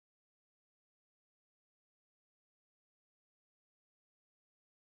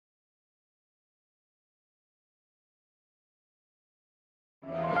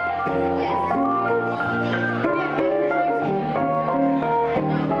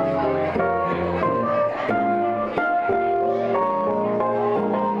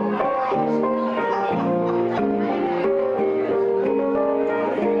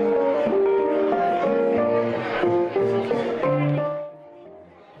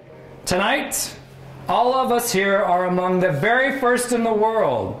Tonight, all of us here are among the very first in the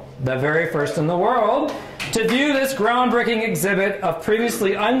world, to view this groundbreaking exhibit of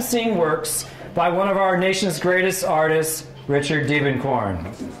previously unseen works by one of our nation's greatest artists, Richard Diebenkorn.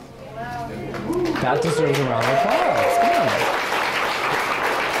 That deserves a round of applause. Come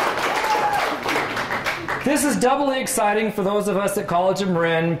on. This is doubly exciting for those of us at College of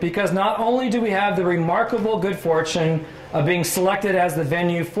Marin because not only do we have the remarkable good fortune of being selected as the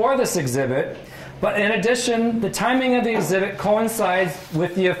venue for this exhibit, but in addition, the timing of the exhibit coincides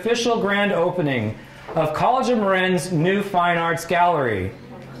with the official grand opening of College of Marin's new Fine Arts Gallery.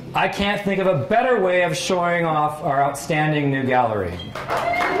 I can't think of a better way of showing off our outstanding new gallery.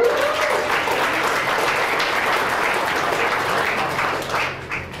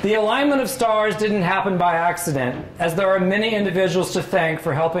 The alignment of stars didn't happen by accident, as there are many individuals to thank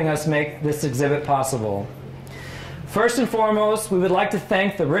for helping us make this exhibit possible. First and foremost, we would like to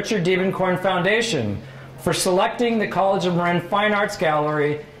thank the Richard Diebenkorn Foundation for selecting the College of Marin Fine Arts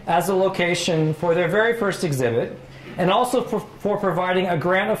Gallery as a location for their very first exhibit, and also for providing a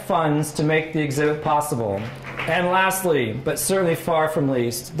grant of funds to make the exhibit possible. And lastly, but certainly far from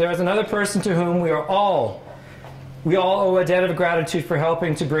least, there is another person to whom we all owe a debt of gratitude for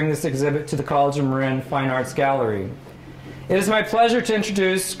helping to bring this exhibit to the College of Marin Fine Arts Gallery. It is my pleasure to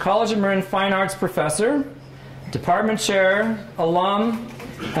introduce College of Marin Fine Arts Professor, Department Chair, alum,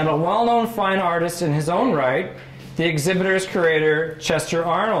 and a well-known fine artist in his own right, the exhibitor's curator, Chester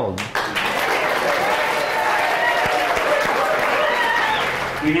Arnold.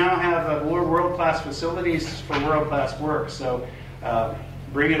 We now have world-class facilities for world-class work, so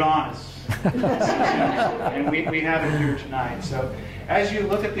bring it on. And we have it here tonight. So as you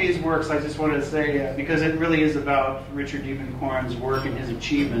look at these works, I just wanted to say, because it really is about Richard Diebenkorn's work and his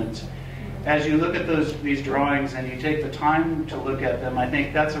achievements, as you look at these drawings and you take the time to look at them, I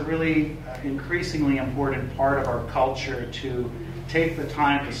think that's a really increasingly important part of our culture, to take the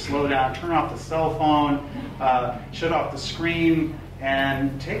time to slow down, turn off the cell phone, shut off the screen,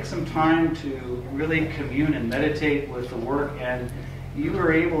 and take some time to really commune and meditate with the work. And you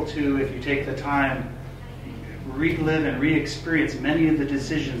are able to, if you take the time, relive and re-experience many of the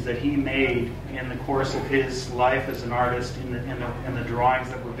decisions that he made in the course of his life as an artist in the drawings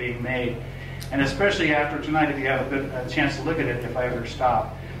that were being made. And especially after tonight, if you have a chance to look at it, if I ever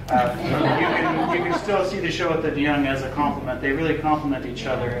stop, you can still see the show at the DeYoung as a complement. They really complement each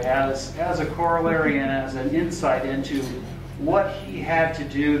other as a corollary and as an insight into what he had to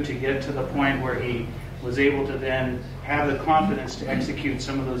do to get to the point where he was able to then have the confidence to execute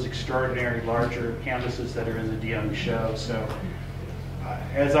some of those extraordinary larger canvases that are in the DeYoung show. So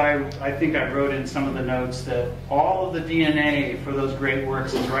as I think I wrote in some of the notes, that all of the DNA for those great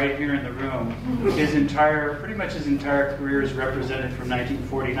works is right here in the room. Pretty much his entire career is represented from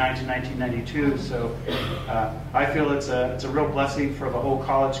 1949 to 1992. So I feel it's a real blessing for the whole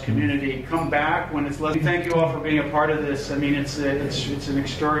college community. Come back when it's less. Thank you all for being a part of this. I mean, it's an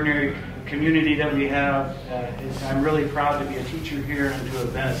extraordinary community that we have. I'm really proud to be a teacher here and to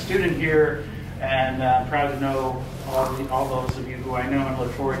have been a student here, and I'm proud to know all those of you who I know, and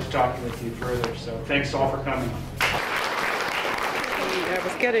look forward to talking with you further. So thanks all for coming. I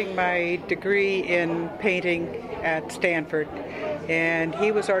was getting my degree in painting at Stanford, and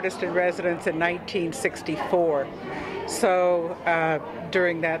he was artist in residence in 1964. So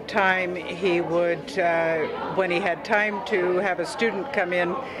during that time, he would, when he had time to have a student come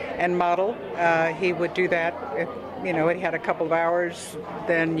in and model, he would do that. If, he had a couple of hours,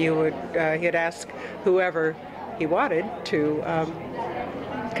 then he'd ask whoever he wanted to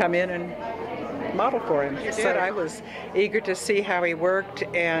come in and model for him. Said I was eager to see how he worked,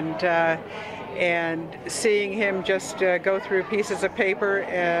 and seeing him just go through pieces of paper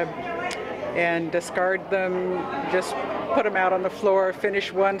and discard them, just put them out on the floor,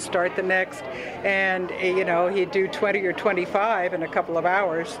 finish one, start the next, and he'd do 20 or 25 in a couple of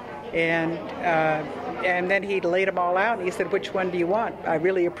hours, and then he'd laid them all out, and he said, "Which one do you want? I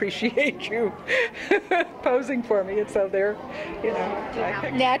really appreciate you posing for me." And so there,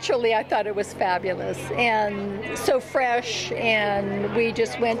 Naturally, I thought it was fabulous and so fresh, and we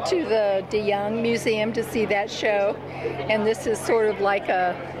just went to the DeYoung Museum to see that show, and this is sort of like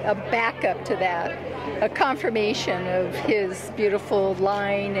a backup to that, a confirmation of his beautiful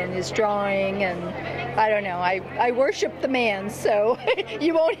line and his drawing, and I don't know. I worship the man, so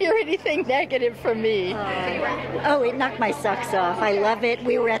you won't hear anything negative from me. Oh, it knocked my socks off. I love it.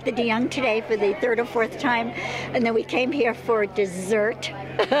 We were at the DeYoung today for the third or fourth time, and then we came here for dessert.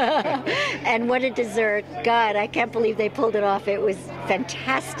 And what a dessert. God, I can't believe they pulled it off. It was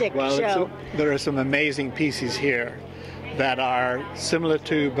fantastic show. There are some amazing pieces here that are similar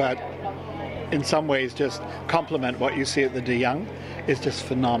to, but in some ways just complement what you see at the DeYoung. It's just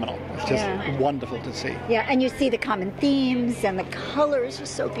phenomenal. It's just wonderful to see. Yeah, and you see the common themes, and the colors are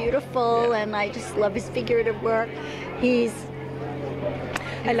so beautiful, and I just love his figurative work.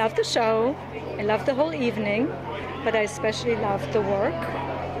 I love the show. I love the whole evening, but I especially love the work,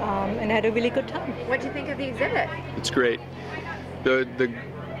 and had a really good time. What do you think of the exhibit? It's great.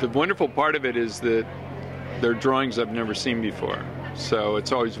 The wonderful part of it is that they're drawings I've never seen before. So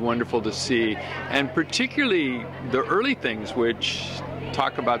it's always wonderful to see, and particularly the early things which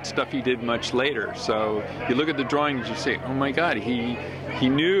talk about stuff he did much later. So you look at the drawings, you say, oh my God, he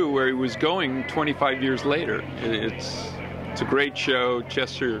knew where he was going 25 years later. It's a great show.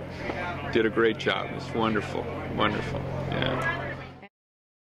 Chester did a great job. It's wonderful, wonderful. Yeah.